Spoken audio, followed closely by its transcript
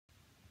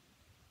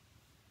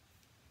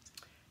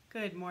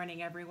Good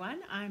morning,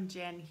 everyone. I'm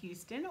Jen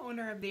Houston,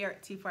 owner of the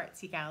Artsy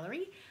Fartsy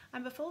Gallery.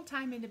 I'm a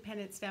full-time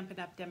independent Stampin'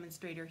 Up!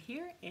 Demonstrator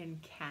here in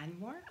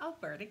Canmore,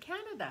 Alberta,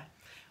 Canada.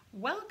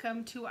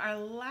 Welcome to our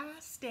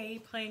last day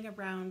playing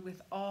around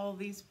with all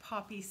these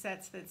poppy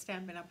sets that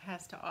Stampin' Up!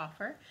 Has to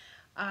offer.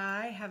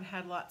 I have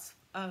had lots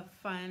of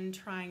fun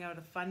trying out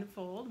a fun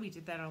fold. We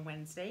did that on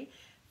Wednesday.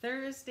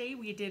 Thursday,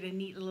 we did a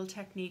neat little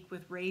technique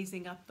with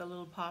raising up the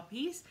little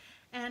poppies.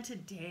 And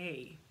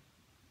today,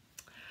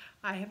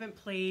 I haven't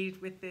played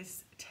with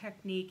this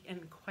technique in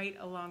quite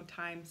a long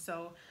time,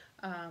 so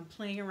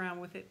playing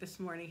around with it this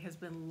morning has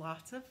been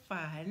lots of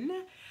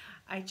fun.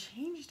 I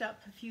changed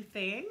up a few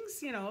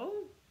things,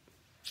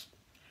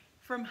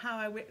 from how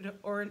I would,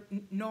 or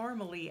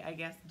normally, I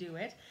guess, do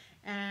it,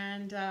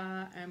 and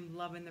I'm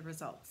loving the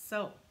results.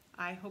 So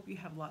I hope you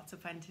have lots of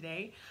fun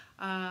today.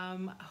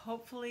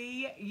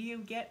 Hopefully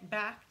you get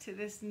back to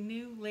this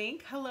new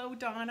link. Hello,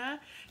 Donna.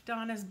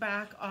 Donna's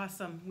back.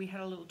 Awesome. We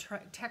had a little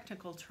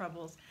technical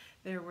troubles.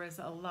 There was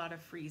a lot of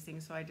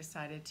freezing, so I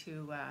decided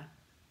to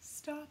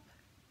stop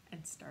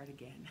and start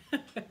again.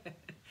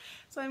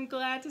 So I'm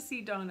glad to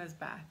see Donna's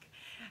back.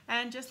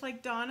 And just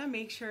like Donna,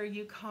 make sure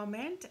you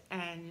comment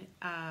and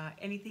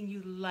anything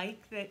you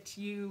like that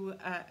you,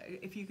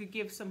 if you could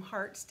give some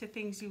hearts to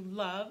things you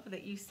love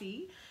that you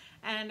see.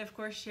 And of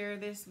course, share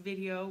this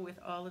video with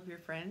all of your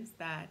friends.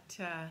 That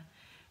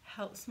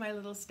helps my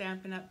little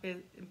Stampin' Up!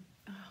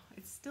 Oh,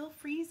 it's still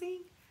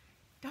freezing?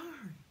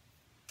 Darn.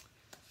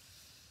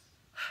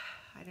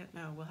 I don't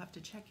know. We'll have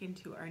to check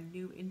into our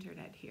new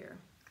internet here,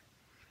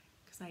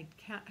 because I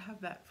can't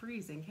have that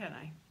freezing, can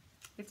I?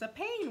 It's a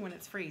pain when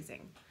it's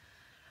freezing.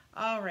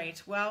 All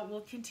right, well,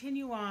 we'll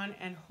continue on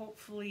and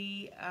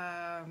hopefully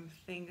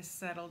things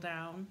settle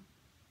down.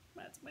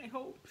 That's my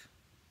hope.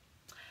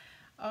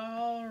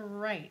 All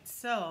right,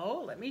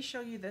 so let me show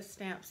you the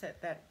stamp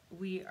set that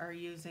we are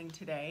using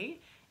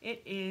today.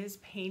 It is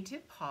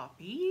Painted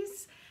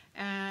Poppies.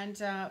 And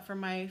for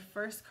my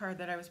first card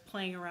that I was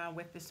playing around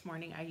with this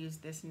morning, I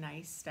used this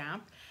nice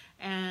stamp.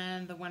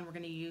 And the one we're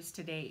going to use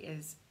today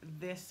is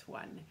this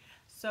one.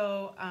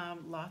 So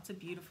lots of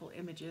beautiful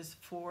images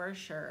for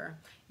sure,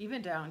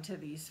 even down to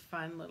these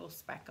fun little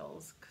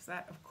speckles, because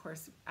that, of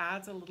course,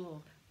 adds a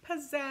little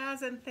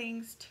pizzazz and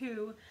things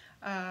too.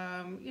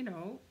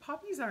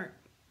 Poppies aren't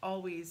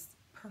always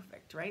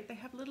perfect, right? They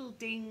have little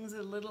dings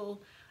and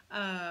little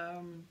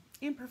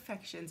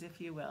imperfections,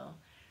 if you will.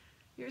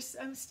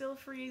 I'm still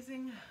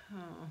freezing.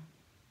 Oh,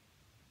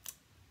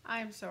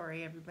 I'm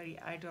sorry, everybody.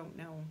 I don't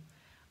know.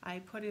 I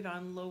put it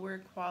on lower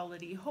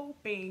quality,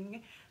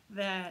 hoping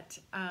that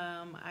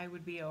I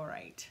would be all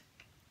right.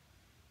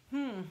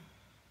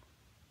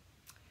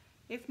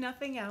 If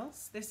nothing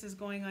else, this is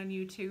going on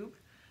YouTube,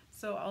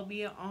 so I'll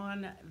be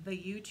on the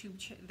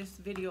YouTube. This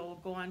video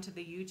will go onto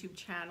the YouTube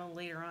channel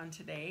later on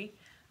today,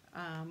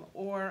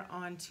 or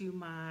onto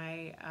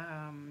my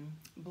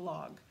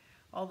blog.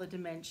 All the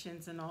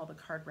dimensions and all the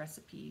card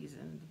recipes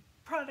and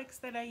products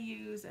that I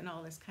use and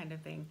all this kind of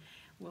thing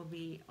will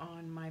be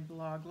on my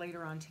blog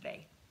later on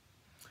today.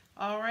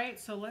 All right,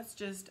 so let's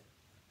just,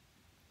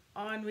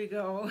 on we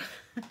go.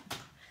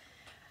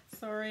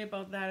 Sorry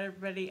about that,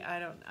 everybody.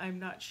 I'm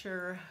not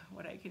sure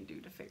what I can do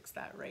to fix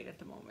that right at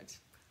the moment.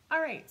 All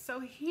right,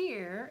 so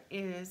here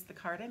is the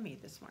card I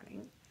made this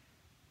morning.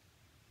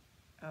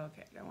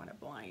 Okay, I don't want to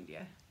blind you.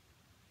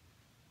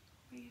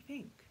 What do you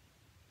think?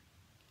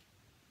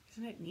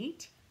 Isn't it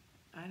neat?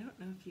 I don't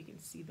know if you can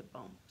see the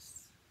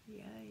bumps.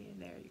 Yeah,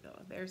 there you go.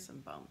 There's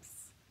some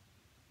bumps.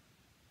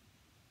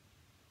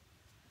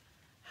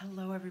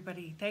 Hello,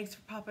 everybody. Thanks for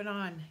popping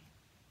on.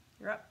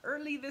 You're up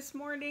early this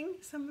morning.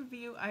 Some of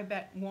you, I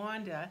bet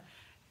Wanda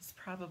is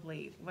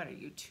probably, what are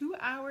you, 2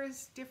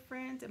 hours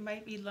different? It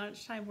might be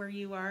lunchtime where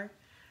you are.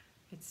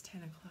 It's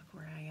 10 o'clock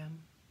where I am.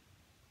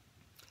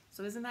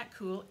 So isn't that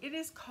cool? It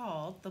is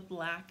called the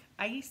Black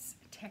Ice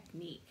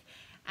Technique.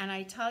 And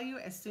I tell you,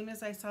 as soon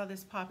as I saw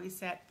this poppy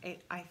set,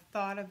 I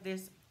thought of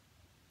this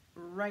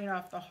right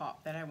off the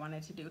hop that I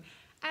wanted to do.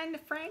 And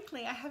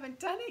frankly, I haven't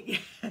done it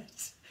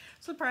yet,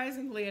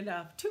 surprisingly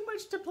enough. Too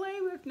much to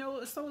play with,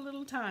 so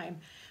little time.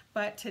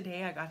 But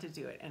today I got to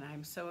do it, and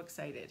I'm so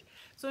excited.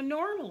 So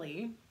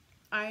normally,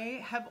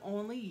 I have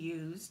only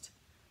used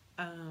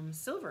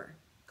silver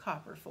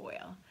copper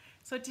foil.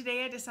 So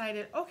today I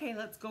decided, okay,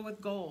 let's go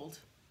with gold.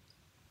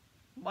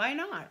 Why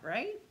not,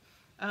 right?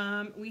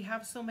 We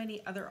have so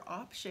many other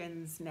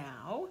options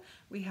now.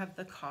 We have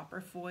the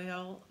copper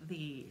foil,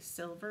 the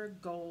silver,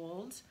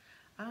 gold.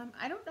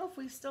 I don't know if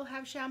we still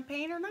have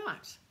champagne or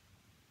not.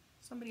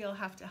 Somebody will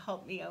have to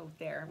help me out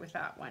there with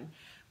that one.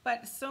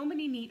 But so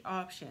many neat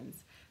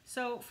options.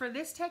 So for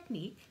this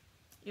technique,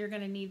 you're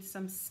going to need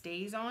some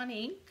StazOn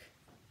ink.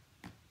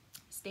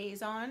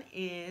 StazOn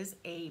is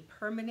a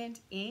permanent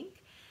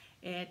ink.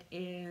 It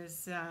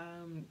is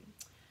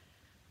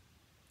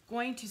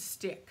going to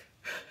stick.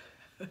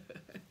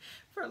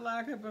 For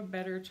lack of a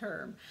better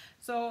term.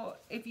 So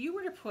if you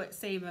were to put,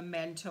 say,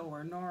 Memento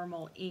or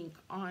normal ink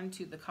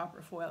onto the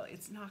copper foil,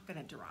 it's not going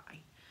to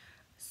dry.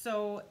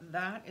 So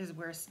that is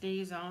where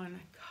StazOn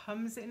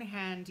comes in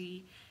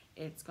handy.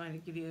 It's going to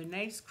give you a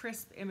nice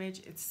crisp image.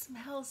 It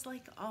smells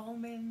like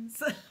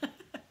almonds.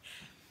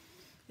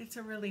 It's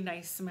a really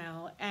nice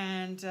smell,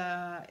 and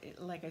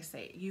like I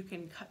say, you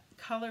can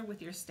color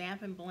with your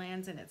Stampin'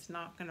 Blends and it's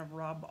not going to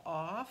rub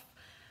off.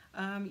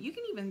 You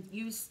can even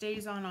use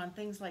StazOn on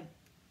things like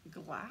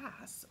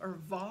glass or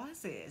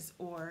vases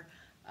or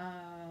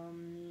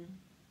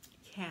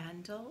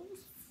candles.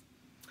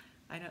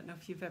 I don't know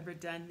if you've ever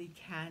done the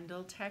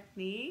candle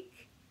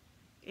technique.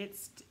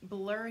 It's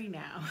blurry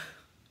now.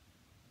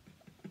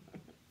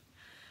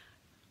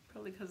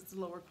 Probably because it's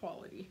lower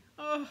quality.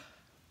 Oh,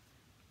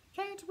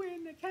 can't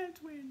win, I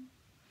can't win.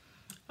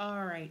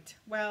 All right,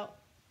 well,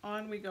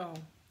 on we go.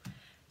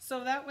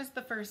 So that was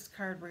the first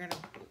card we're gonna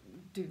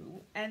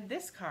do. And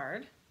this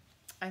card,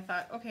 I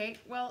thought, okay,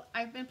 well,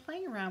 I've been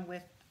playing around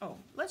with, oh,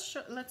 let's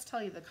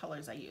tell you the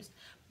colors I used.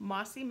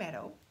 Mossy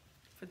Meadow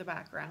for the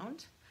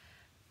background,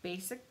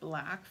 Basic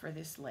Black for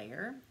this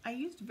layer. I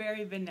used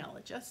Very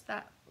Vanilla, just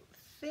that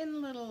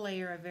thin little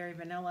layer of Very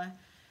Vanilla,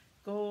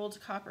 gold,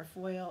 copper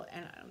foil,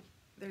 and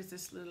there's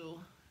this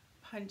little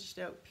punched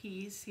out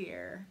piece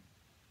here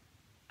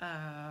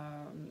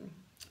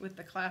with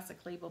the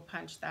classic label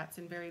punch. That's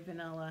in Very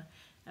Vanilla,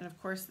 and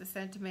of course the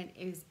sentiment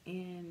is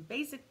in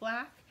Basic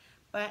Black,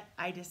 but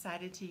I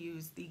decided to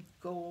use the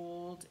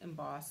gold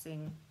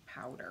embossing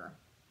powder.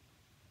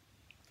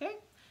 Okay,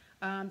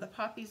 the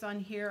poppies on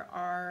here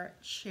are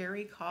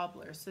Cherry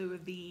Cobbler, so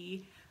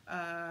the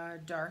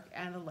dark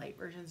and the light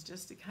versions,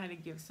 just to kind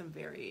of give some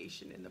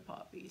variation in the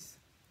poppies.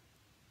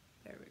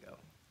 There we go.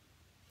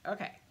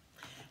 Okay,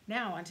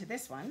 now onto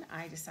this one.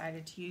 I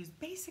decided to use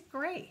Basic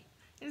Gray.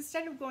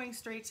 Instead of going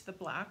straight to the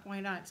black, why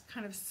not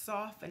kind of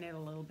soften it a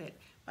little bit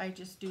by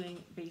just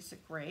doing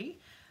Basic Gray.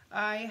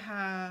 I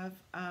have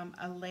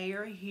a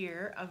layer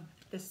here of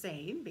the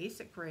same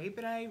Basic Gray,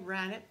 but I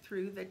ran it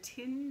through the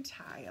tin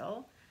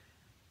tile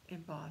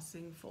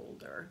embossing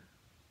folder.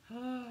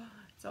 Oh,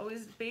 it's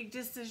always big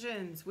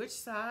decisions. Which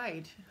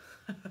side?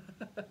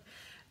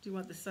 Do you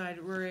want the side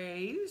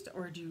raised,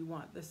 or do you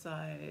want the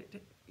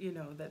side, you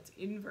know, that's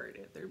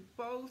inverted? They're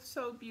both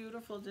so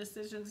beautiful.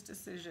 Decisions.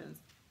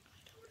 I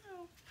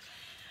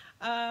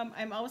don't know.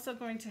 I'm also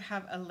going to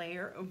have a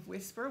layer of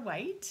Whisper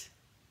White.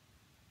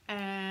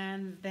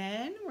 And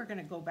then we're going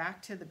to go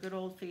back to the good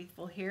old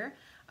faithful here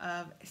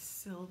of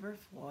silver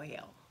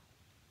foil.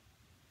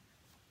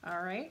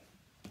 All right.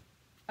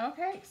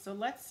 Okay, so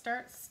let's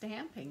start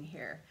stamping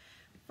here.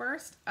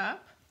 First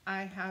up,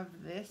 I have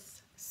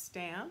this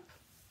stamp.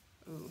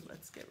 Ooh,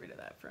 let's get rid of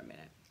that for a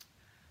minute.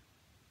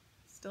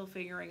 Still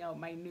figuring out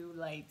my new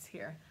lights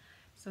here.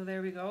 So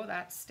there we go,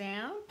 that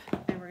stamp.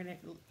 And we're going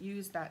to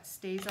use that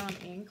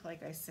StazOn ink,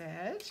 like I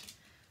said,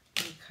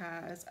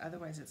 because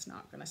otherwise it's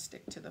not going to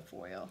stick to the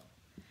foil.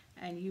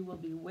 And you will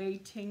be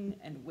waiting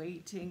and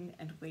waiting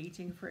and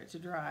waiting for it to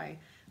dry.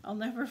 I'll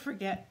never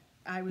forget,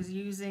 I was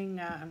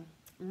using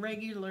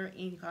regular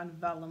ink on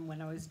vellum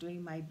when I was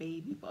doing my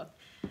baby book.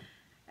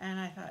 And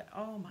I thought,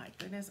 oh my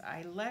goodness,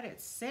 I let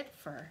it sit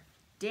for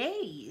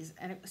days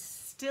and it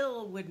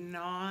still would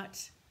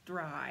not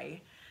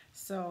dry.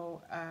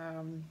 So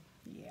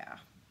yeah,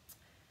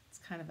 it's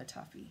kind of a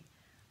toughie.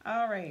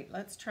 All right,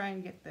 let's try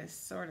and get this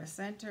sort of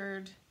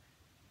centered,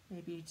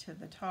 maybe to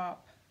the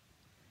top.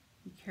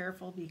 Be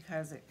careful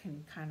because it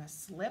can kind of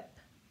slip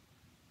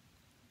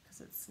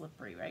because it's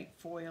slippery, right?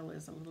 Foil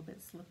is a little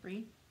bit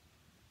slippery.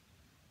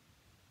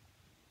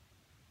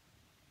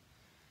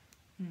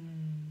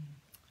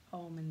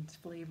 Almond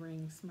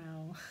flavoring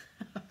smell.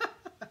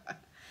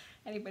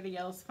 Anybody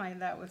else find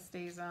that with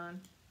StazOn?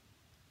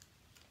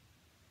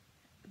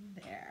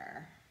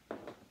 There.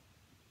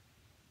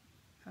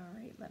 All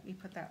right, let me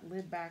put that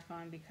lid back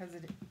on because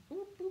it,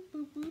 boop, boop,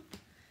 boop, boop.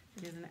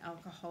 It is an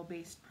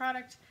alcohol-based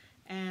product,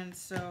 and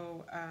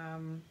so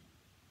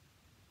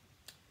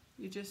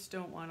you just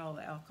don't want all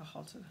the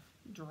alcohol to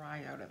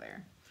dry out of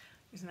there.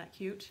 Isn't that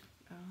cute?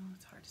 Oh,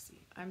 it's hard to see.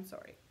 I'm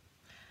sorry.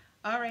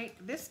 All right,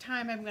 this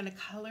time I'm going to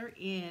color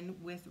in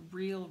with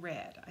Real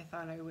Red. I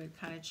thought I would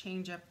kind of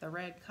change up the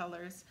red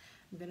colors.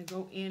 I'm going to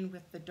go in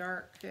with the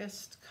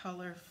darkest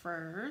color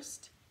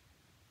first.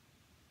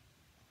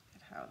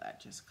 Look at how that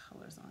just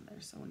colors on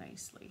there so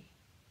nicely.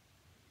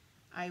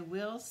 I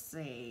will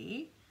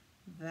say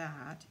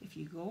that if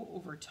you go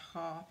over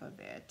top of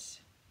it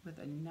with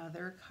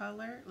another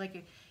color,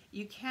 like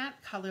you can't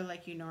color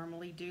like you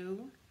normally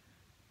do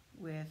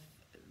with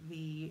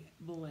the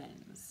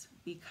blends,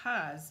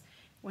 because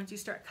once you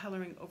start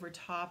coloring over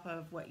top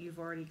of what you've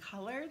already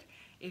colored,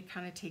 it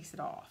kind of takes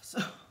it off.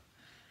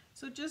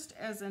 So just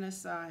as an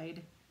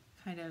aside,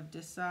 kind of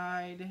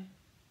decide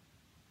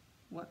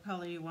what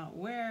color you want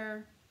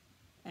where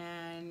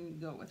and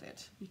go with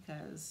it,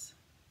 because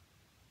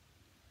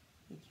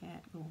you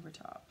can't go over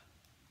top.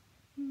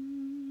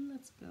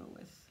 Let's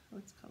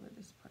color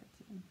this part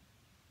in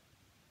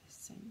the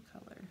same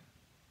color.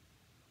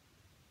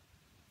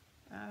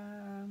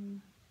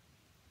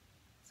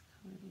 Let's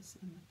color this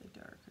in with the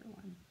darker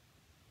one.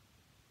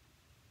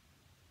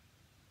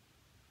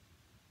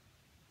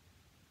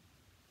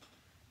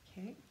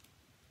 Okay,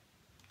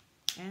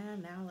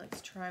 and now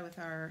let's try with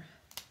our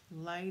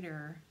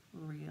lighter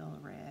real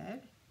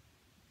red.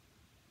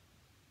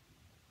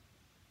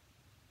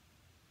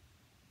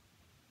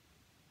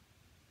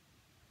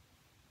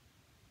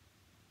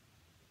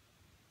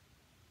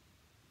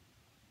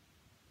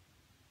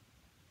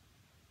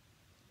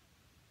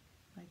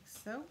 Like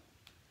so.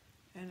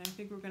 And I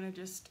think we're going to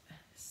just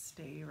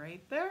stay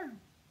right there.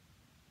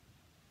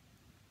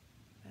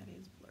 That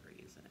is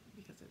blurry, isn't it?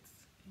 Because it's,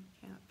 you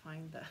can't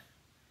find the,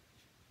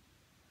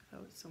 oh,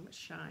 it's so much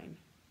shine.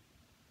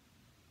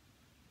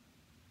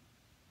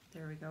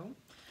 There we go.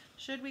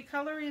 Should we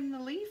color in the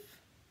leaf?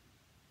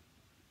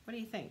 What do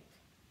you think?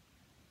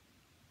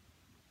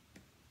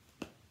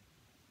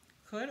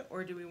 Could,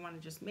 or do we want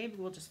to just, maybe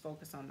we'll just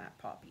focus on that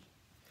poppy.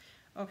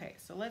 Okay,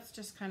 so let's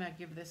just kind of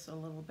give this a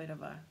little bit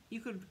of a, you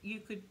could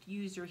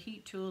use your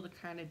heat tool to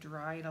kind of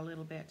dry it a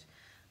little bit.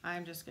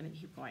 I'm just going to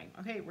keep going.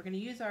 Okay, we're going to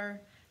use our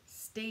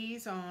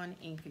Stays On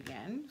ink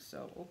again.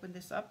 So open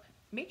this up.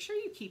 Make sure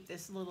you keep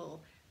this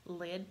little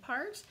lid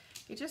part.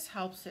 It just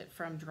helps it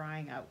from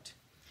drying out.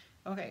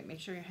 Okay, make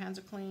sure your hands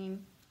are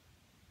clean.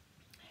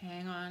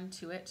 Hang on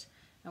to it.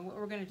 And what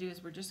we're going to do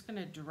is we're just going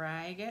to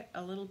drag it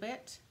a little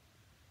bit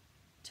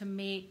to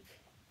make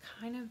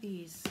kind of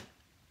these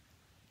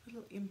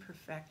little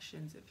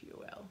imperfections, if you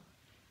will.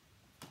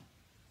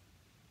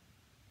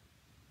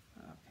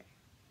 Okay.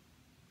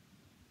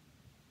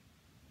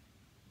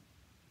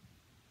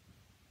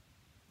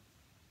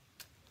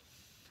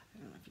 I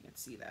don't know if you can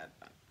see that,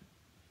 but.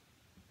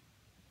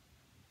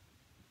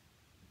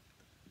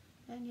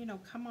 And you know,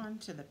 come on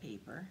to the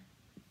paper.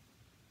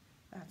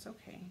 That's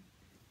okay.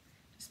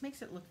 Just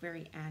makes it look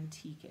very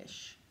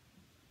antique-ish.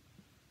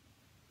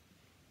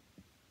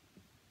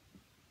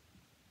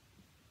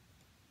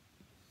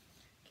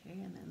 Okay,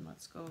 and then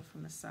let's go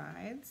from the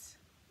sides.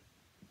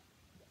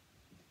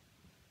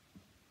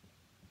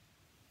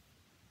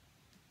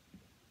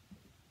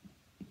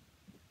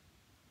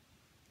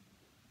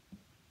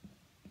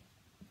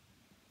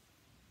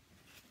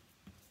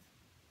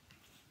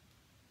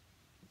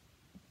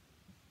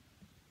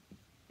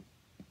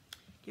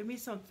 Give me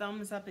some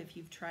thumbs up if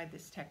you've tried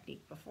this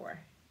technique before.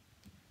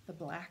 The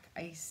black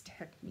ice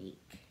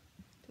technique.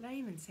 Did I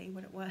even say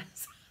what it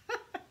was?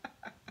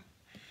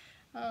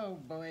 Oh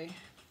boy.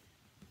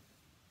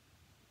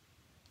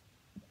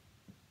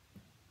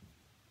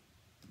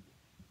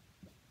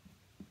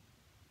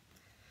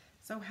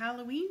 So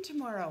Halloween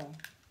tomorrow.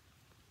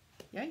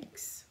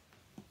 Yikes.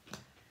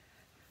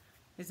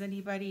 Is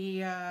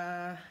anybody,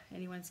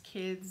 anyone's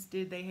kids,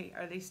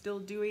 are they still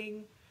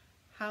doing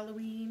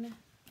Halloween?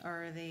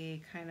 Or are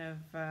they kind of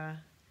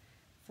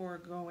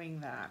foregoing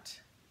that?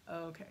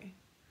 Okay.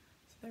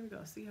 So there we go.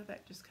 See how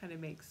that just kind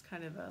of makes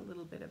kind of a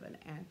little bit of an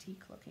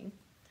antique looking.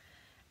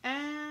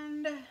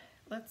 And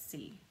let's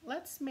see.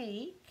 Let's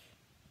make,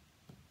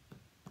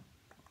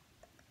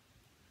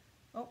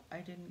 oh, I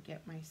didn't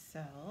get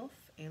myself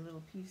a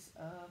little piece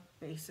of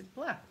basic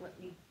black. Let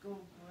me go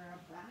grab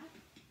that.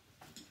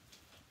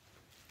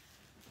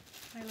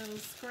 My little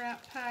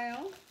scrap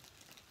pile.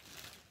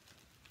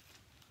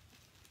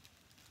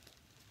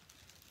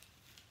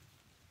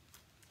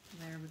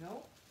 There we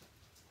go.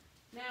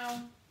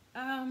 Now,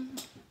 I'm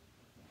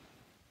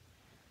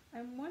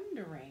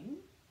wondering,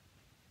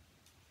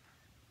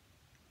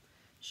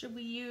 should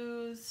we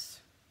use,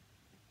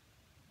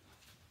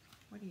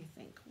 what do you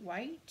think,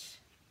 white,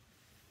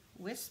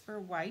 whisper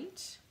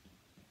white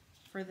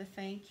for the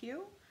thank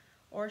you,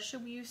 or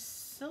should we use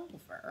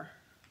silver?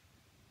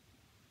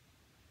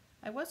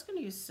 I was going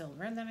to use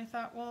silver, and then I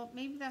thought, well,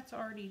 maybe that's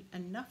already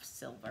enough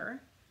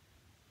silver.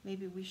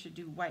 Maybe we should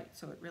do white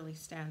so it really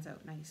stands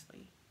out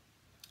nicely.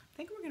 I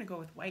think we're going to go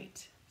with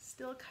white.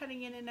 Still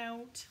cutting in and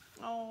out.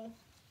 Oh,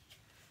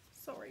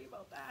 sorry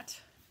about that.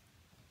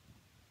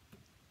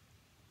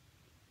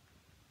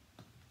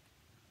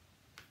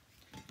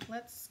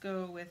 Let's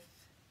go with,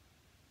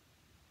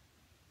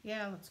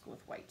 yeah, let's go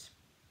with white.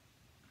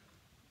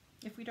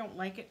 If we don't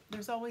like it,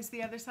 there's always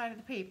the other side of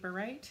the paper,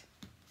 right?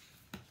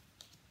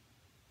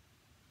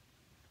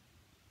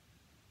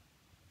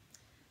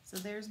 So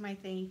there's my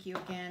thank you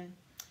again.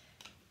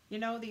 You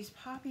know, these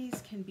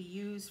poppies can be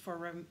used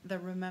for the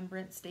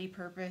Remembrance Day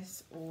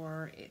purpose,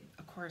 or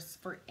of course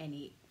for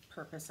any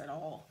purpose at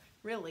all,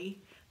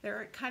 really.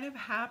 They're kind of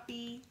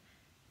happy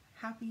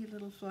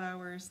little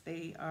flowers.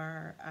 They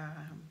are,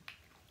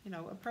 you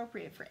know,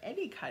 appropriate for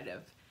any kind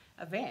of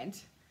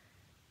event.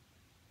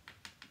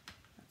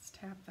 Let's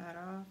tap that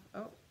off.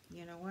 Oh,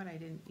 you know what? I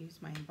didn't use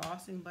my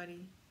embossing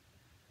buddy.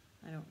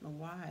 I don't know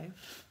why.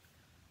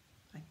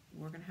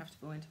 We're gonna have to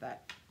go into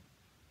that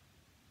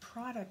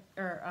product,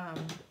 or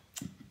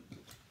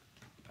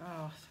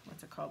oh,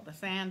 what's it called? The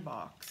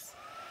sandbox.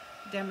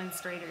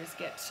 Demonstrators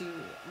get to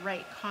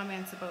write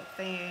comments about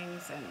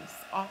things and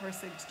offer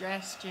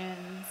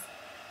suggestions.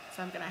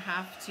 So I'm gonna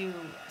have to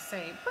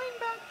say, bring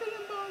back the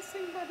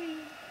embossing buddy.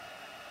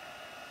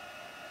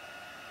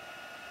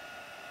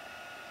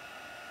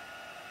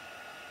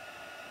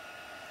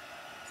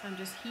 So I'm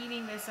just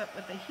heating this up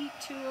with the heat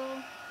tool.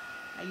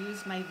 I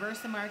used my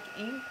Versamark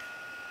ink.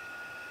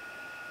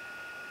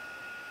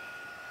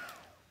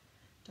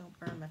 Don't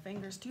burn my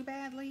fingers too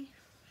badly.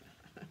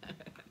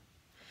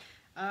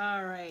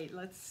 All right,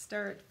 let's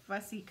start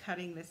fussy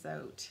cutting this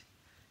out.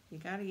 You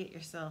got to get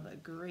yourself a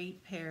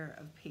great pair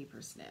of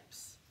paper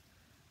snips.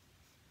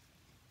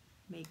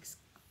 Makes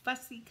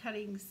fussy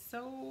cutting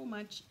so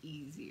much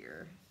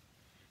easier.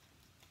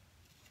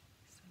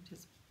 So I'm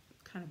just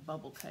kind of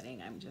bubble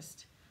cutting. I'm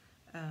just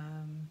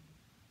kind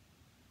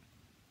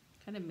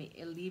of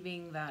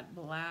leaving that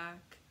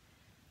black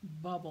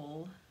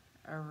bubble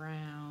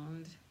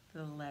around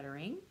the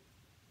lettering.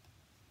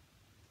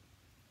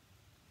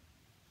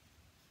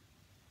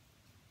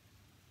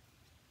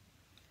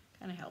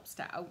 Kind of helps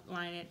to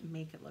outline it and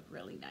make it look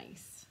really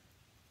nice.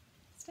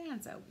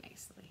 Stands out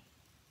nicely.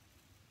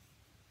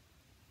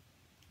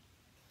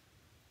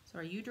 So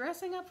are you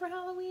dressing up for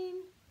Halloween?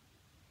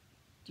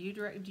 Do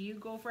you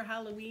go for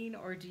Halloween,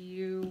 or do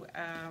you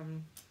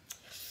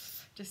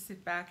just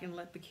sit back and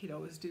let the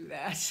kiddos do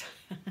that?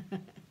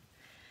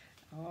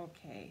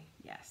 Okay,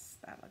 yes,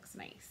 that looks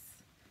nice.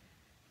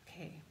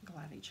 Okay, I'm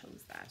glad I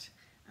chose that.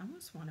 I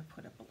almost want to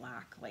put a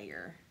black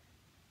layer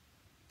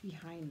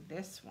behind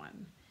this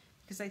one,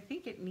 because I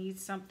think it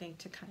needs something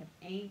to kind of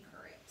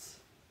anchor it.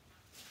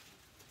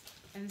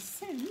 And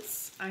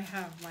since I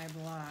have my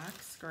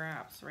black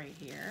scraps right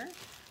here,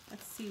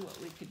 let's see what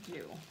we could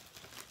do.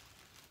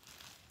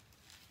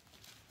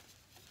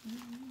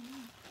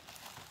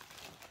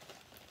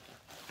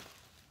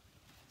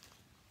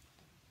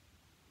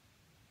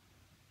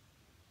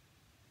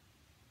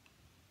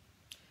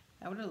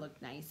 That would have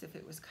looked nice if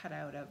it was cut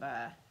out of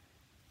a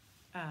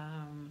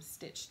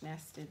stitched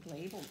nested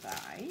label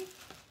die.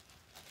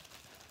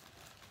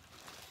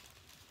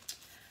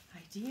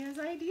 Ideas,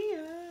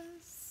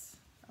 ideas.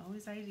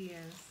 Always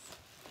ideas.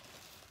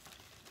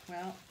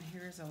 Well,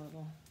 here's a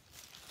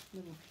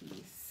little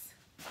piece.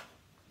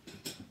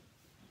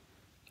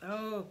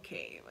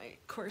 Okay,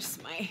 of course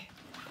my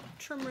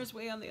trimmer's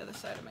way on the other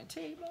side of my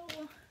table.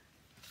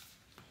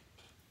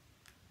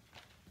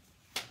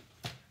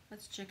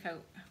 Let's check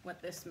out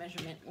what this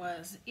measurement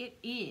was. It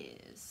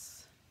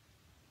is,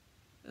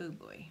 oh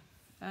boy,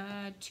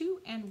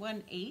 2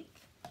 1/8.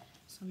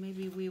 So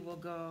maybe we will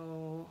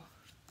go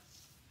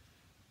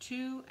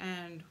 2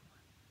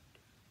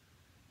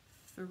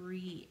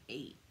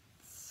 3/8,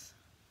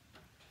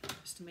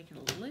 just to make it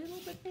a little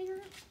bit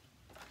bigger.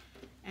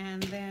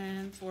 And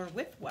then for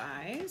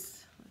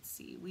width-wise, let's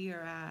see, we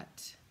are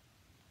at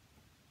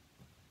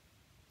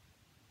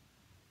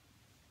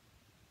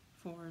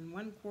 4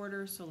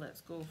 1/4, so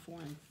let's go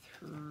 4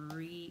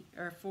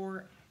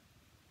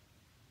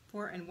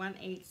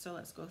 1/8, so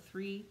let's go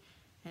 3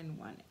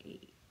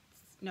 1/8.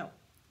 No,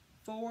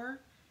 4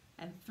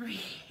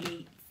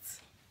 3/8.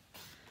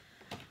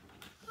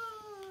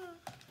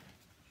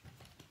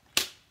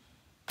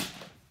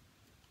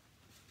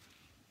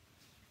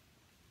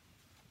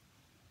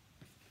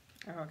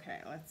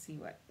 Okay, let's see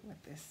what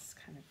this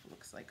kind of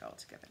looks like all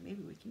together.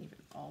 Maybe we can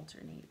even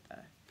alternate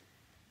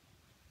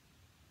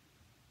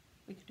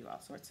we could do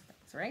all sorts of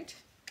things, right?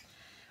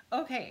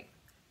 Okay,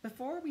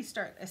 before we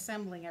start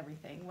assembling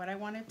everything, what I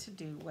wanted to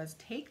do was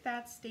take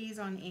that Stays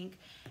On ink,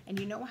 and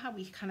you know how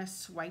we kind of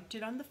swiped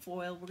it on the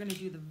foil? We're gonna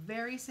do the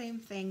very same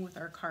thing with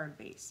our card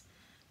base.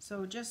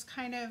 So just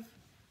kind of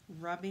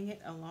rubbing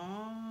it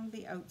along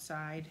the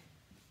outside,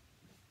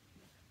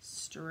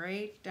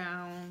 straight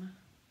down,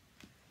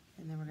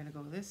 and then we're gonna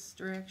go this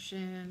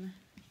direction.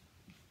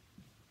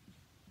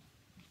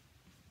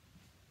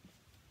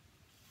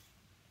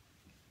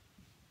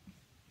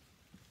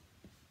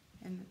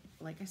 And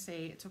like I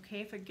say, it's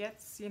okay if it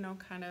gets, you know,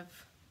 kind of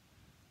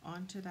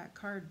onto that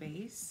card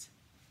base.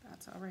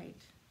 That's all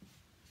right.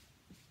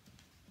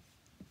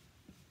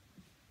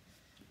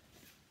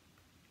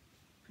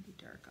 Pretty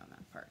dark on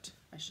that part.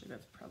 I should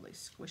have probably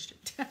squished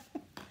it down.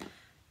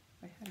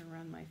 If I had to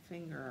run my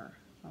finger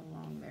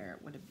along there,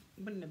 it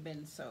wouldn't have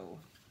been so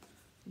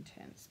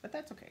intense, but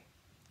that's okay.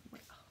 We're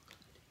all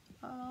good.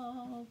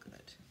 All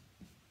good.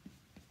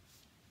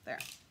 There.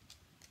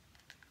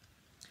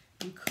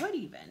 You could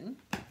even,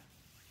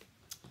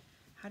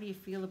 how do you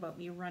feel about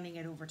me running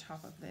it over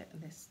top of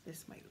this?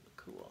 This might look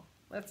cool.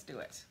 Let's do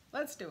it.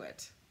 Let's do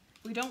it.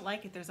 If we don't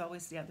like it, there's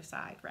always the other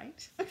side,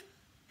 right?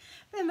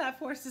 Then that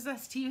forces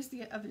us to use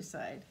the other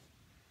side.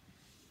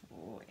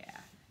 Oh yeah,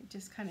 it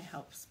just kind of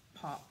helps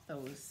pop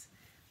those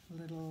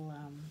little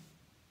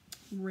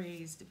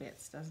raised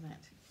bits, doesn't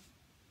it?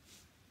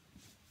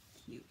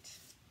 Cute.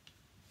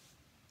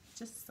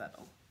 Just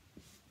subtle.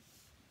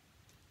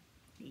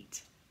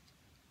 Neat.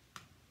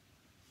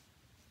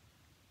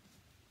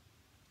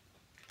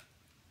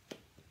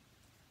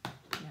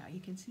 Now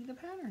you can see the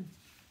pattern.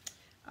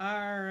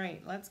 All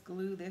right, let's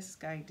glue this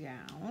guy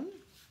down.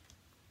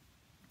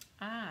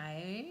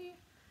 I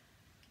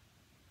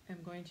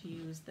am going to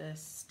use the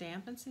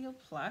Stamp and Seal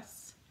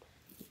Plus.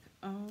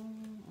 Oh,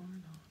 or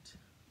not.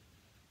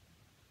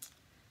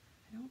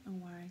 I don't know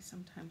why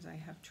sometimes I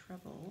have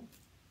trouble.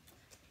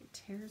 It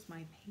tears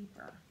my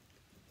paper.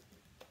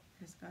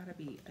 There's got to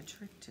be a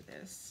trick to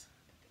this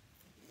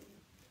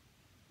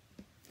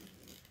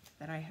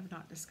that I have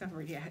not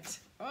discovered yet.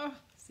 Oh,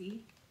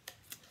 see?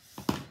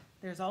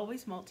 There's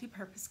always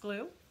multi-purpose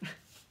glue.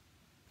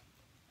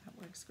 That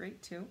works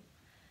great too.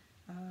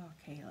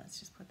 Okay, let's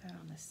just put that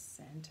on the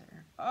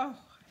center. Oh,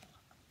 I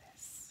love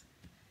this.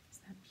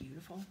 Isn't that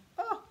beautiful?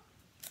 Oh,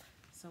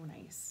 so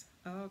nice.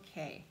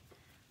 Okay,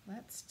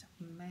 let's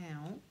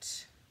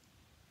mount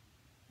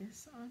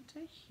this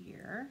onto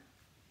here.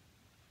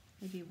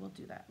 Maybe we'll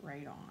do that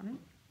right on.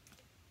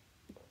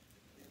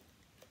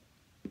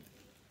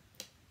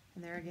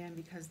 And there again,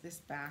 because this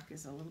back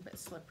is a little bit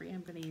slippery,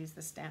 I'm going to use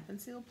the Stampin'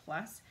 Seal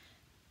Plus.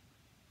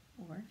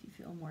 Or if you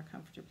feel more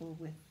comfortable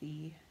with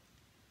the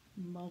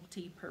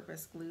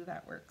multi-purpose glue,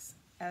 that works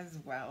as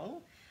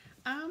well.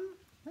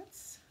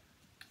 Let's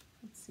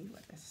see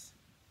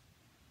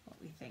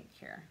what we think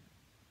here.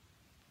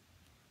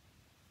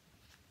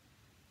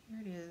 Here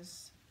it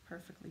is,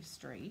 perfectly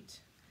straight.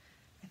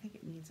 I think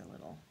it needs a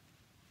little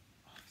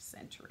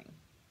off-centering.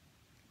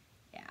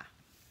 Yeah.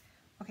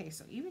 Okay,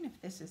 so even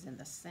if this is in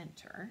the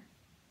center,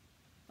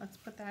 let's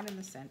put that in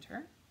the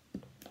center.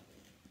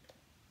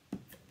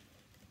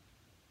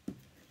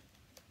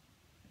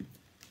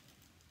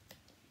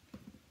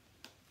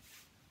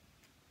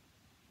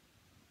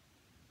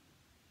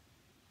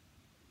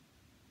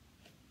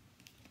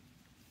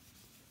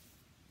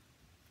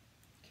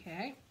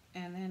 Okay,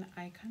 and then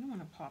I kind of want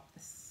to pop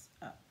this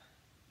up.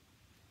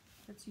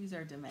 Let's use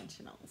our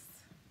dimensionals.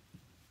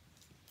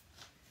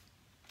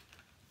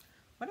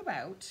 What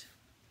about,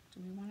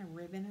 do we want a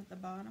ribbon at the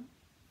bottom?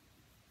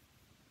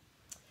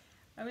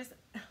 I was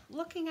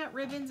looking at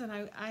ribbons and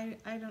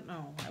I don't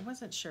know, I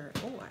wasn't sure.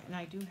 Oh, and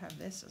I do have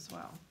this as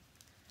well.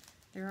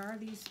 There are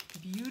these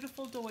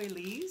beautiful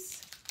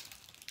doilies.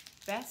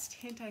 Best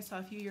hint I saw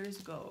a few years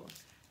ago.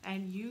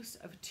 And use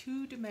of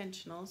 2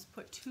 dimensionals.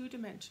 Put 2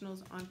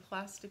 dimensionals on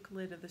plastic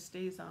lid of the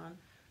StazOn.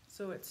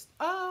 So it's,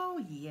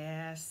 oh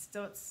yes,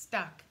 so it's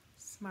stuck.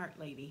 Smart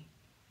lady.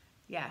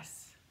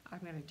 Yes, I'm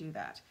gonna do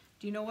that.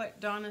 Do you know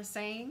what Donna's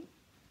saying?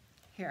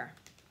 Here,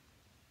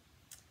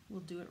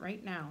 we'll do it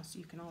right now so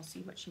you can all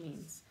see what she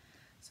means.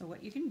 So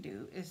what you can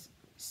do is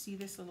see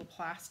this little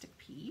plastic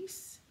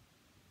piece,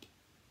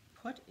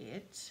 put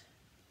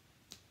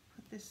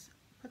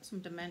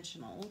some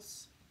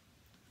dimensionals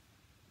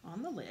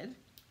on the lid,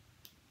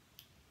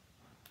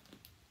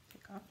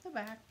 take off the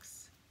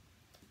backs,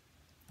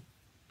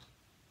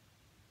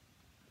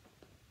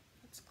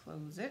 let's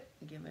close it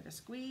and give it a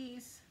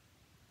squeeze,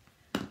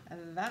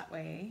 and that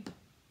way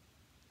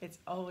it's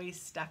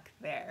always stuck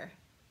there.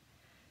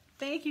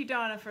 Thank you,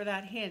 Donna, for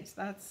that hint.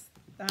 That's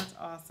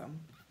awesome.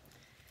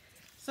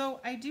 So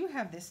I do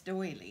have this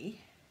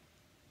doily.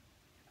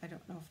 I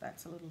don't know if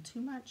that's a little too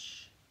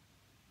much.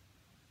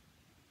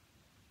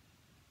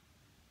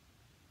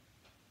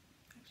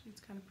 Actually,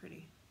 it's kind of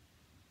pretty.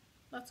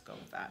 Let's go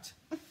with that.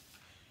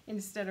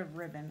 Instead of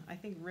ribbon. I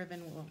think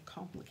ribbon will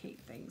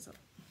complicate things.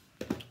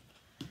 Let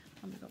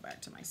me go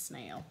back to my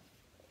snail.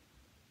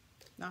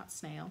 Not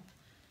snail.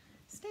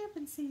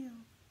 Stampin' Seal.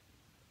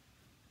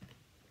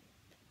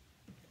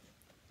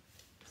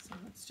 So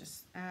let's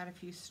just add a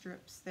few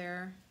strips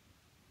there.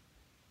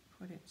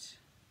 Put it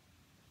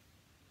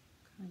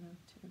kind of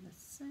to the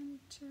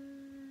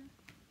center.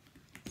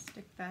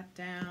 Stick that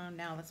down.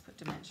 Now let's put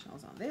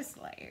dimensionals on this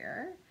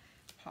layer.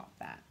 Pop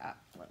that up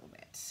a little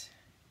bit.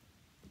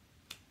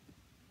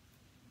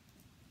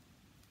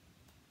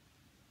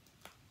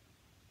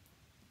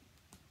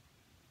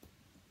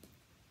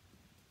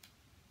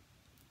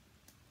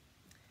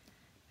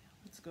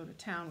 Let's go to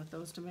town with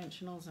those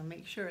dimensionals and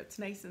make sure it's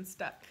nice and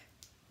stuck.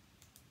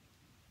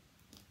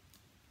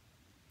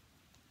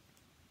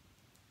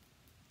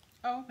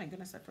 Oh my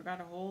goodness, I forgot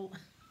a whole.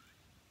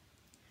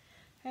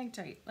 Hang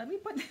tight. Let me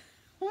put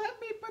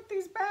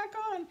these back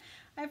on.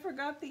 I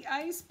forgot the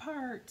ice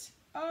part.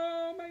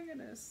 Oh my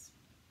goodness.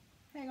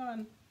 Hang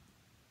on.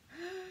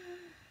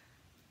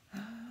 Oh,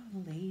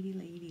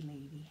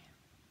 lady.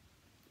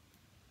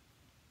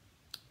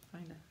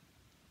 Find a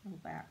little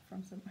back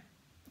from somewhere.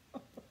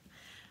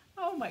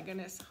 Oh my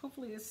goodness.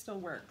 Hopefully this still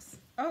works.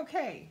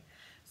 Okay.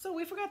 So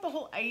we forgot the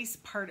whole ice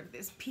part of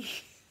this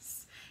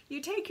piece.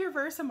 You take your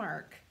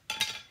Versamark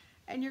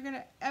and you're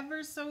gonna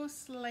ever so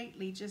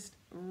slightly just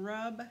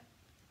rub,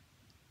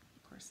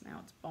 of course now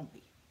it's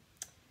bumpy,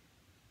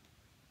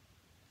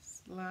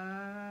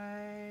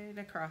 slide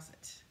across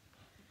it.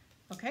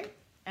 Okay,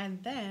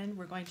 and then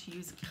we're going to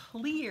use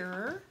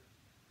clear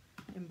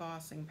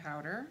embossing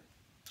powder.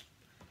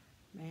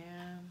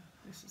 Man,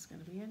 this is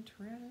gonna be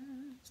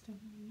interesting.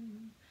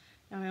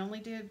 Now I only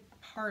did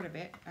part of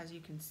it, as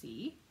you can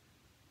see.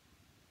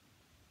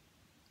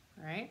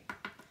 All right.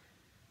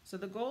 So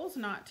the goal is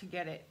not to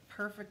get it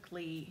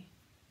perfectly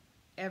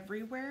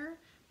everywhere.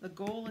 The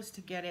goal is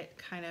to get it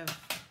kind of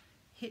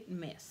hit and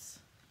miss.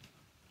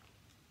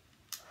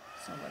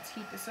 So let's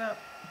heat this up.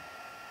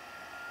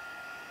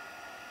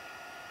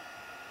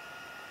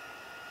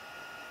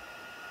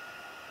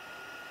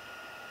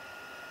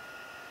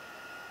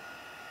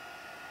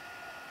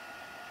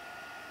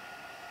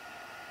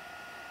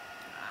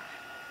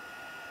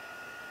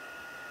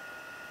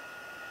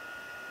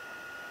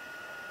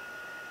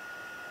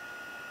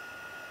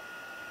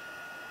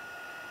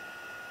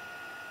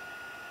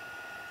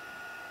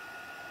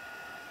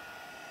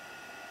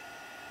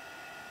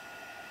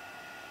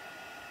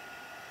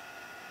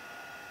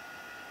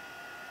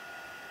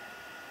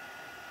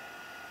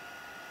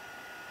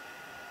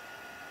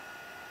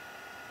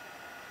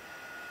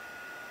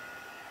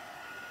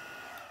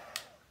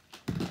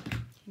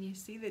 Can you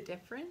see the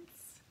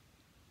difference?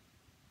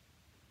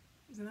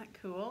 Isn't that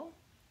cool?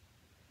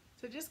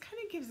 So it just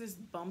kind of gives this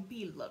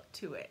bumpy look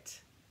to it.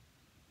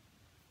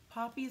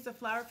 Poppy is a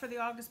flower for the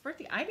August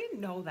birthday. I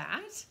didn't know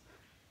that.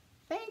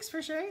 Thanks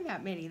for sharing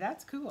that, Minnie.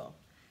 That's cool.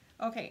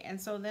 Okay, and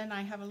so then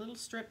I have a little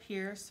strip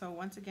here. So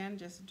once again,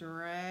 just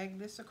drag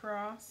this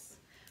across.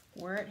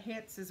 Where it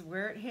hits is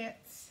where it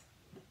hits.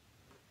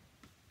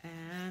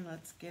 And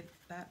let's get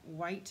that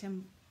white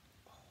and,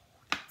 oh,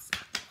 that's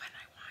not the one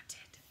I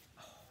wanted.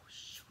 Oh,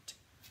 shoot.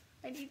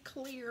 I need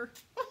clear.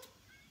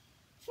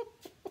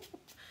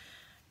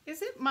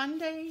 Is it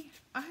Monday?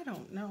 I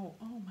don't know.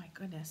 Oh my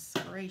goodness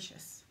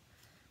gracious.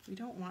 We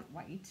don't want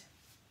white.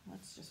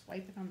 Let's just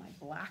wipe it on my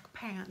black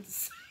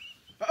pants.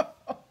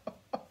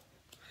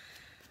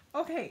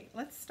 Okay,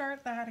 let's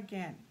start that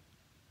again.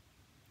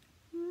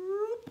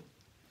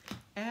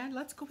 And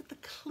let's go with the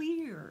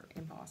clear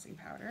embossing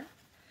powder.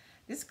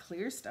 This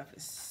clear stuff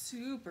is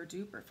super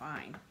duper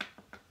fine.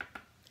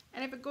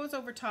 And if it goes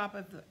over top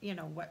of the, you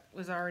know, what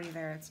was already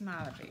there, it's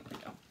not a big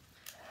deal.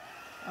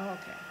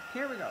 Okay,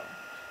 here we go.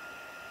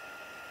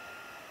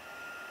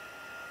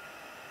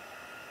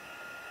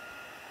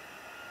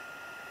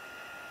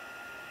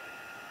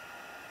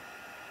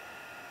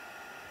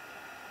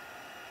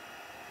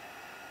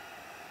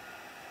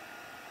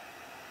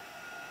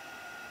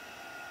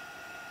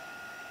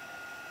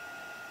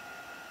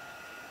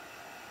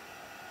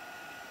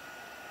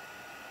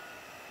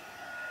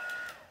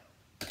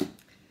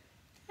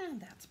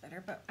 That's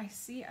better, but I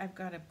see I've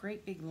got a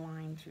great big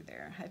line through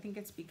there. I think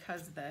it's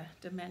because the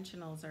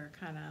dimensionals are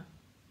kind of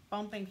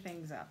bumping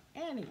things up.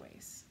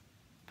 Anyways,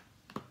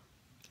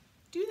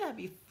 do that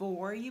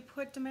before you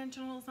put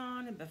dimensionals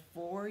on and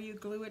before you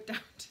glue it down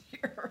to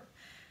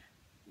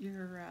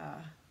your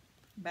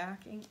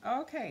backing.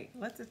 Okay,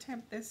 let's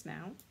attempt this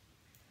now.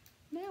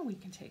 Now we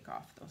can take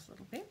off those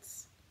little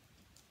bits.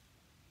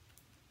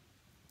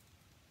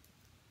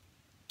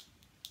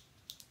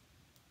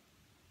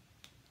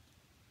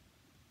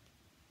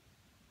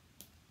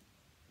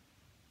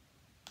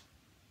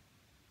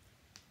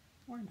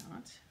 Or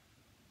not.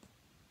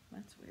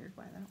 That's weird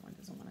why that one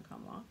doesn't want to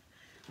come off.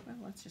 Well,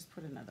 let's just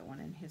put another one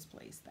in his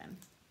place then.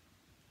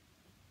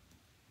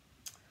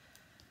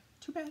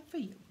 Too bad for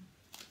you.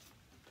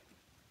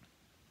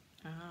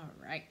 All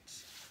right.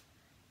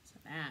 So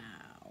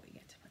now we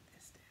get to put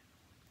this down.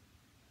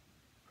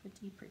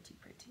 Pretty, pretty,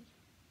 pretty.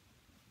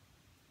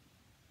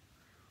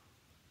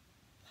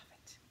 Love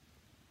it.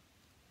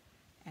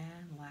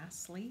 And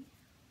lastly,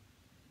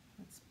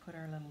 let's put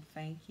our little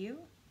thank you.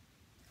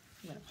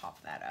 I'm going to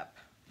pop that up.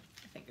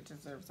 I think it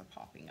deserves a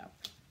popping up.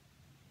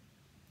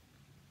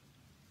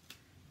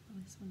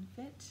 Will this one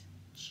fit?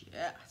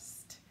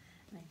 Just.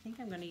 And I think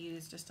I'm going to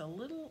use just a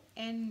little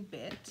end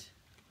bit.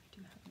 I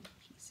do have a little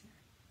piece here.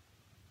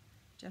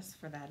 Just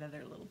for that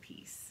other little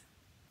piece.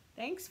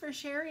 Thanks for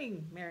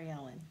sharing, Mary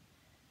Ellen.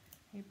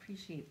 I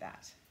appreciate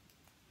that.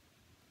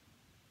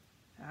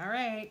 All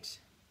right.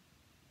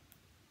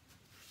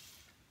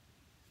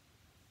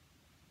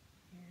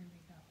 Here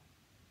we go.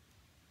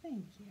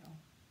 Thank you.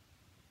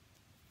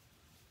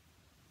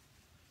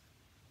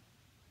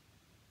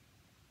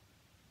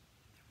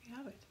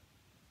 Have it.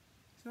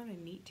 Isn't that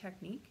a neat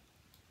technique?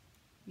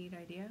 Neat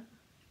idea?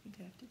 I think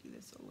I have to do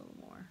this a little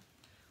more.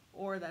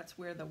 Or that's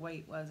where the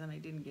white was and I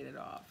didn't get it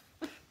off.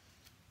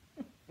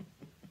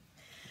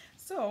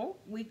 So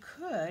we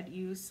could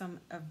use some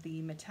of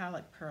the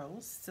metallic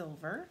pearls,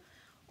 silver,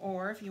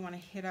 or if you want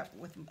to hit up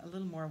with a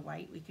little more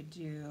white, we could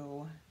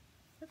do,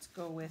 let's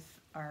go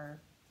with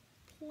our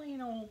plain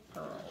old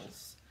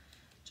pearls,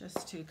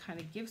 just to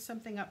kind of give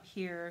something up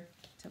here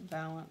to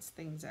balance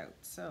things out.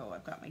 So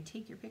I've got my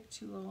take your pick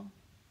tool.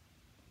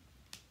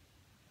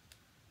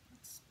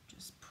 Let's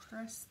just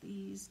press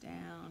these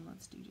down.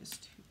 Let's do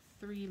just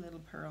 3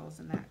 little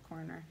pearls in that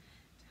corner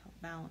to help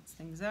balance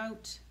things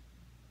out.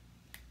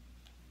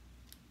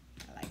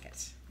 I like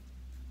it.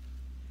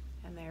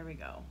 And there we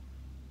go.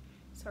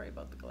 Sorry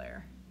about the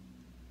glare,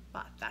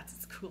 but that's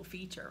its cool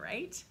feature,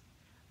 right?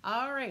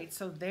 All right,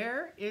 so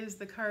there is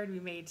the card we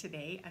made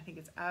today. I think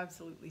it's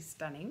absolutely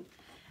stunning.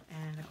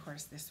 And of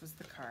course, this was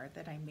the card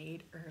that I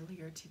made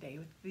earlier today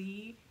with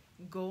the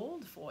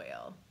gold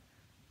foil.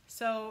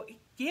 So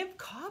give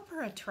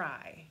copper a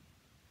try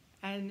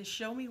and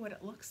show me what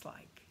it looks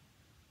like.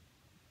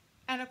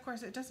 And of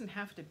course, it doesn't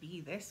have to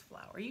be this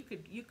flower. You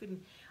can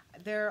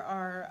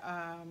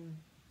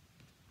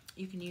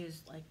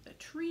use like the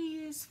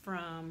trees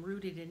from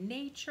Rooted in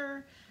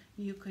Nature.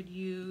 You could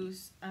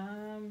use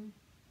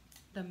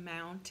the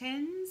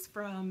mountains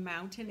from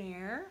Mountain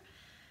Air.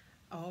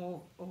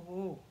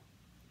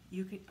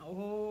 You could,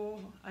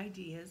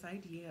 ideas.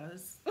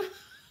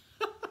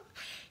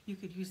 You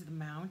could use the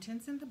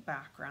mountains in the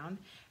background,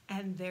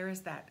 and there's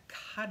that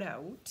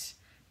cutout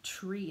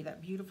tree,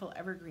 that beautiful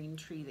evergreen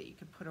tree that you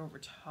could put over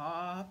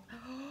top.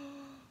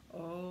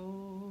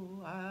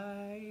 Oh,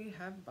 I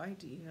have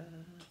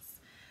ideas.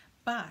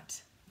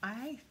 But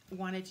I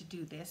wanted to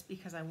do this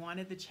because I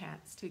wanted the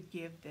chance to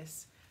give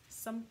this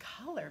some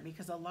color,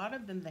 because a lot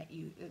of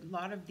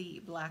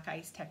the black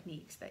ice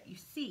techniques that you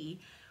see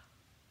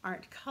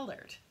aren't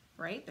colored,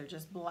 right? They're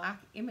just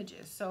black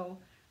images. So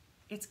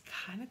it's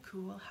kind of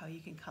cool how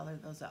you can color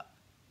those up.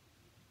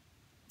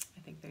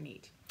 I think they're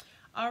neat.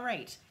 All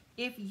right,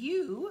 if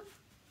you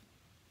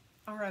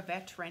are a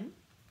veteran,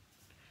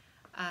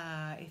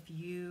 if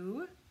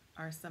you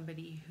are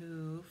somebody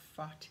who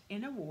fought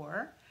in a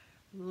war,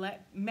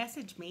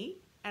 message me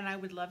and I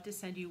would love to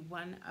send you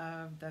one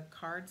of the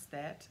cards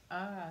that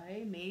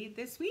I made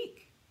this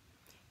week,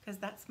 because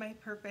that's my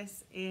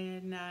purpose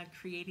in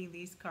creating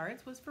these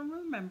cards, was for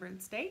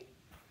Remembrance Day.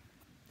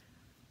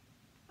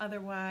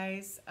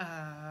 Otherwise,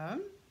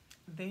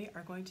 they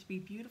are going to be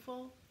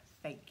beautiful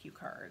thank you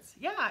cards.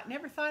 Yeah, I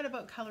never thought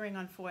about coloring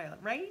on foil,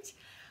 right?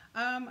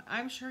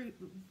 I'm sure,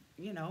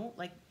 you know,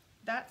 like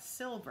that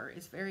silver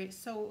is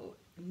so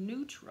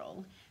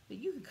neutral that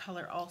you could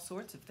color all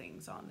sorts of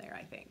things on there,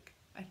 I think.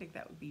 I think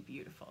that would be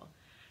beautiful.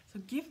 So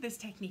give this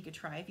technique a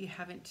try if you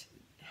haven't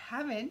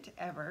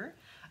ever.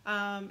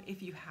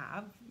 If you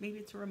have, maybe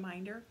it's a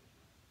reminder,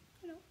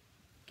 you know,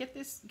 get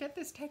this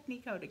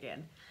technique out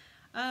again.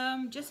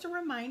 Just a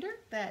reminder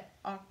that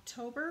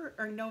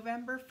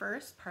November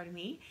 1st, pardon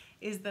me,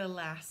 is the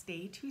last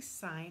day to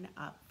sign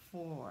up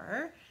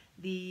for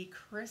the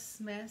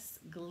Christmas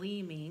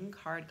Gleaming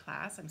card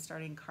class. I'm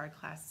starting card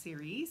class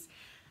series.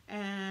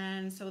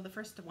 And so the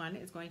first one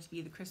is going to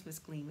be the Christmas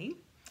Gleaming.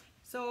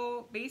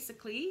 So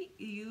basically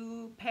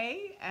you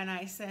pay and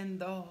I send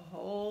the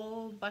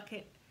whole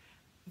bucket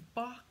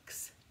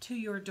box to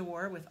your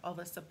door with all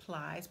the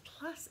supplies,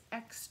 plus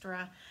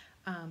extra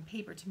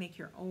paper to make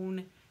your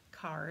own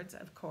cards,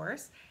 of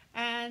course,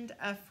 and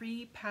a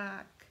free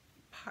pack,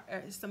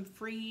 some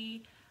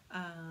free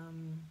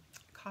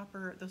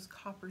those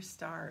copper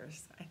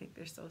stars. I think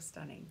they're so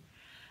stunning.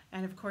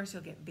 And of course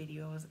you'll get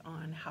videos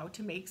on how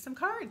to make some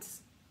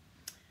cards.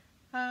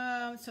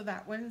 So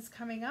that one's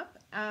coming up.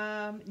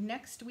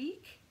 Next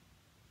week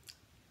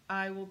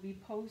I will be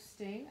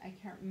posting, I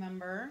can't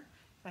remember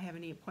if I have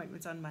any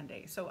appointments on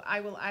Monday. So I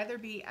will either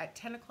be at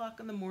 10 o'clock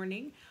in the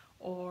morning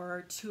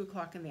or 2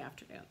 o'clock in the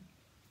afternoon.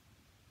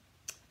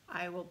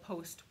 I will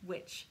post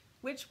which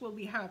will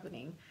be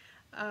happening.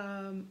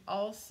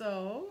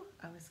 Also,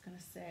 I was going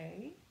to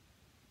say,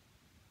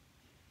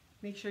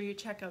 make sure you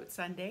check out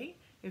Sunday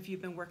if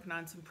you've been working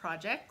on some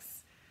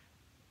projects.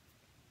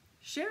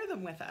 Share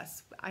them with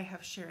us. I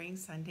have Sharing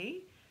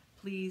Sunday.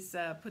 Please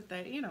put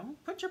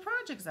your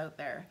projects out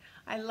there.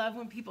 I love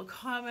when people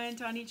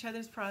comment on each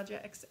other's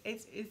projects.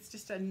 It's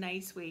just a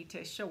nice way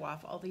to show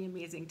off all the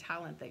amazing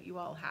talent that you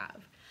all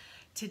have.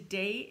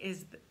 Today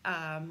is,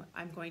 I'm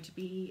going to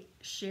be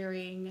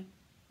sharing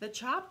the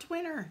Chopped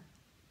winner.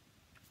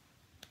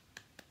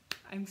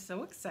 I'm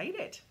so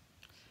excited.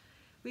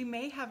 We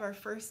may have our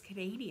first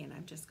Canadian,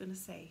 I'm just going to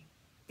say.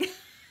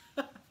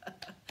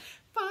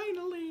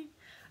 Finally.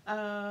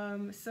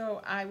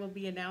 So I will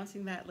be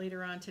announcing that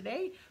later on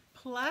today.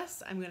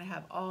 Plus, I'm going to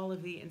have all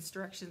of the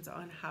instructions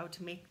on how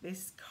to make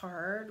this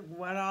card,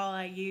 what all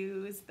I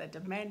use, the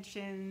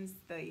dimensions,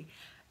 the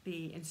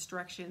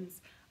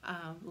instructions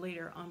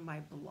later on my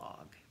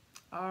blog.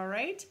 All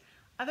right.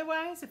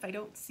 Otherwise, if I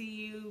don't see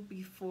you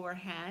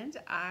beforehand,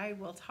 I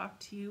will talk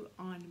to you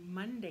on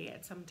Monday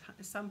at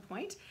some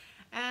point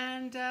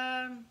and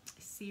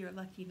see your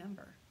lucky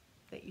number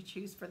that you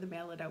choose for the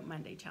Mail It Out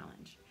Monday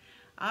challenge.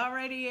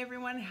 Alrighty,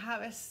 everyone,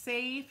 have a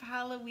safe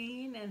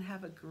Halloween and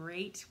have a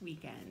great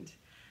weekend.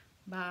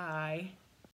 Bye.